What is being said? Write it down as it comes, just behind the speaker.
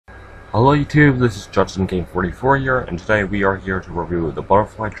Hello YouTube, this is Judson Game 44 here, and today we are here to review the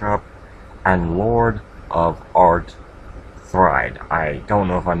Butterfly Trap and Lord of Art Thride. I don't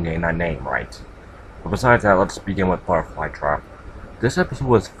know if I'm getting that name right. But besides that, let's begin with Butterfly Trap. This episode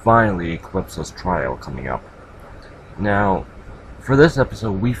was finally Eclipse's trial coming up. Now, for this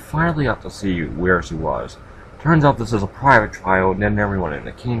episode, we finally got to see where she was. Turns out this is a private trial, and everyone in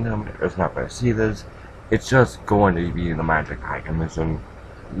the kingdom is not going to see this. It's just going to be the Magic High Commission.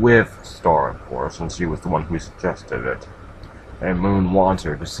 With Star, of course, since she was the one who suggested it. And Moon wants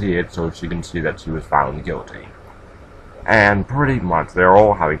her to see it so she can see that she was found guilty. And pretty much, they're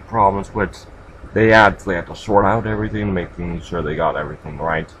all having problems, which they actually have to sort out everything, making sure they got everything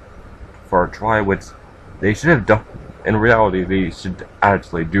right for a trial, which they should have done. In reality, they should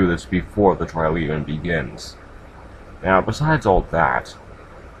actually do this before the trial even begins. Now, besides all that,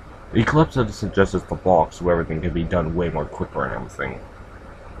 Eclipse suggests the box so everything can be done way more quicker and everything.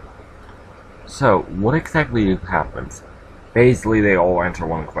 So, what exactly happens? Basically, they all answer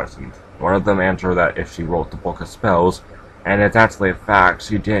one question. One of them answer that if she wrote the Book of Spells, and it's actually a fact,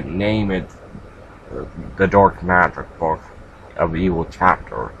 she didn't name it the Dark Magic Book of Evil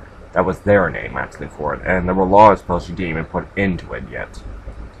Chapter. That was their name, actually, for it, and there were a lot of spells she didn't even put into it yet.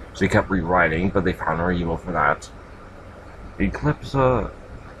 She kept rewriting, but they found her evil for that. Eclipse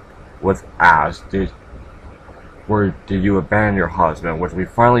was asked, did you abandon your husband, which we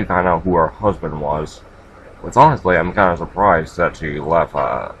finally found out who her husband was. Which honestly, I'm kind of surprised that she left,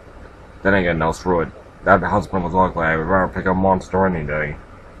 then again, no, screw it. That husband was ugly, I would rather pick a monster any day.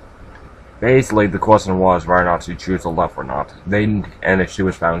 Basically, the question was whether or not she chose to left or not. And if she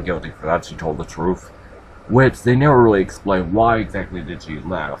was found guilty for that, she told the truth. Which, they never really explained why exactly did she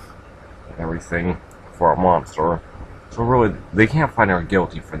left and everything for a monster. So really, they can't find her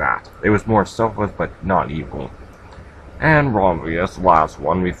guilty for that. It was more selfless, but not evil. And Rombius, last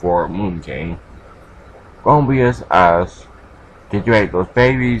one before Moon came. Rombius asked, did you hate those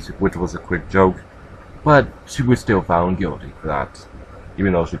babies? Which was a quick joke, but she was still found guilty for that,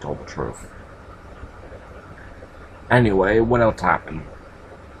 even though she told the truth. Anyway, what else happened?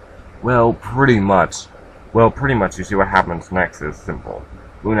 Well, pretty much you see what happens next is simple.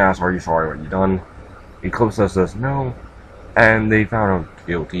 Moon asks, are you sorry what you done? Eclipse says no, and they found her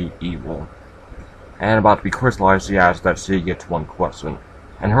guilty evil. And about to be crystallized, she asks that she gets one question.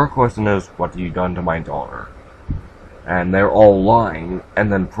 And her question is, what have you done to my daughter? And they're all lying,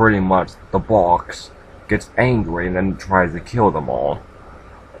 and then pretty much the box gets angry and then tries to kill them all.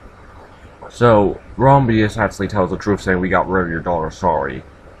 So, Rombius actually tells the truth saying, we got rid of your daughter, sorry.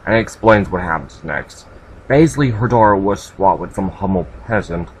 And explains what happens next. Basically, her daughter was swapped with some humble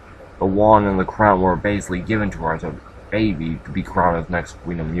peasant. The wand and the crown were basically given to her as a baby to be crowned as next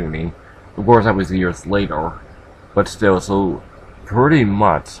Queen of Muni. Of course, that was years later, but still, so pretty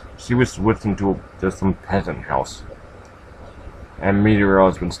much, she was switching to just some peasant house. And Meteor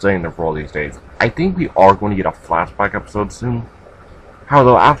has been staying there for all these days. I think we are going to get a flashback episode soon.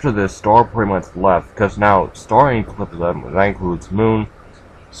 However, after this, Star pretty much left, because now Star and Eclipse, that includes Moon,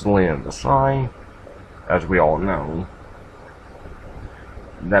 Selena and the Shine, as we all know,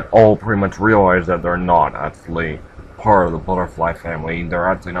 that all pretty much realize that they're not actually part of the Butterfly family. They're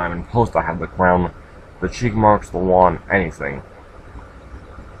actually not even supposed to have the crown, the cheek marks, the wand, anything.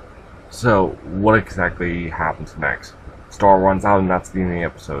 So, what exactly happens next? Star runs out and that's the end of the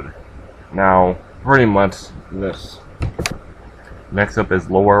episode. Now, pretty much this. Next up is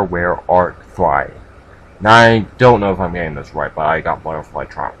Lore Where Art Thrive. Now, I don't know if I'm getting this right, but I got Butterfly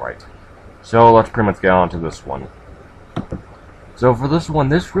Trap right. So, let's pretty much get on to this one. So for this one,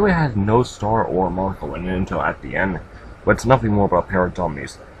 this really has no Star or Marco in it until at the end, but it's nothing more but a pair of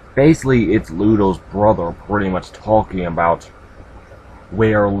dummies. Basically, it's Ludo's brother pretty much talking about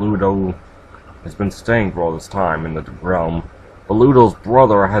where Ludo has been staying for all this time in the realm. But Ludo's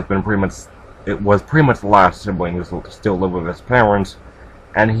brother has been was pretty much the last sibling who still live with his parents,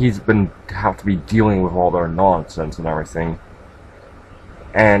 and he's have to be dealing with all their nonsense and everything.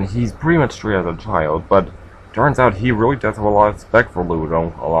 And he's pretty much straight as a child, but turns out he really does have a lot of respect for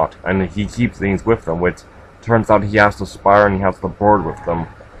Ludo, a lot, and he keeps things with them, which turns out he has the Spire and he has the Bird with them.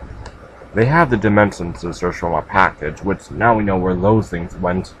 They have the Dimension Sisters from a package, which now we know where those things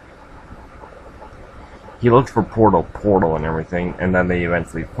went. He looked for Portal and everything, and then they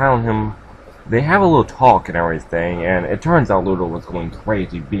eventually found him. They have a little talk and everything, and it turns out Ludo was going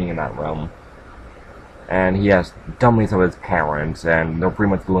crazy being in that realm. And he has dummies of his parents, and they're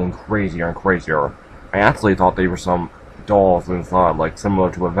pretty much going crazier and crazier. I actually thought they were some dolls inside, like similar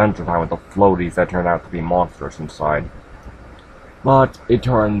to Adventure Time with the floaties that turned out to be monsters inside. But it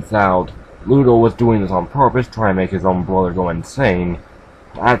turns out Ludo was doing this on purpose, trying to make his own brother go insane,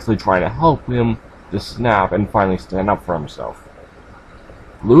 actually trying to help him to snap and finally stand up for himself.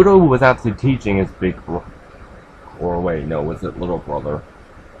 Ludo was actually teaching his big brother, or wait, no, was it little brother?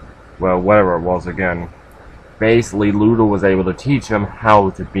 Well, whatever it was again. Basically, Ludo was able to teach him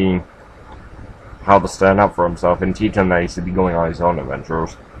how to stand up for himself and teach him that he should be going on his own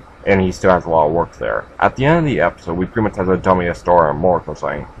adventures. And he still has a lot of work there. At the end of the episode, we pretty much have a dummy of Star and Marco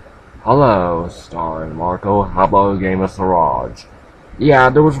saying, "Hello, Star and Marco, how about a game of Siraj?" Yeah,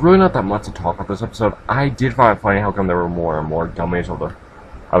 there was really not that much to talk about this episode. I did find it funny how come there were more and more dummies of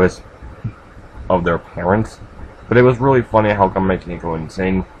their parents. But it was really funny how come making it go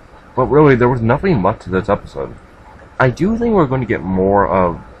insane. But really, there was nothing much to this episode. I do think we're going to get more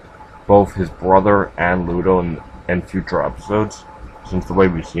of both his brother and Ludo in future episodes, since the way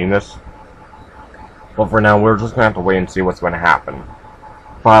we've seen this. But for now, we're just going to have to wait and see what's going to happen.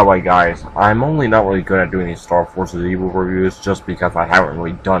 By the way, guys, I'm only not really good at doing these Star Forces Evil reviews just because I haven't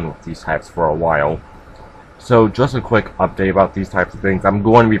really done with these types for a while. So, just a quick update about these types of things. I'm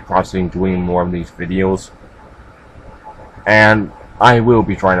going to be processing doing more of these videos. And I will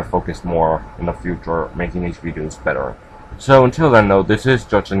be trying to focus more in the future, making these videos better. So until then though, this is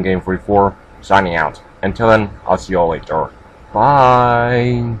Judson Game 44, signing out. Until then, I'll see you all later.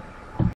 Bye!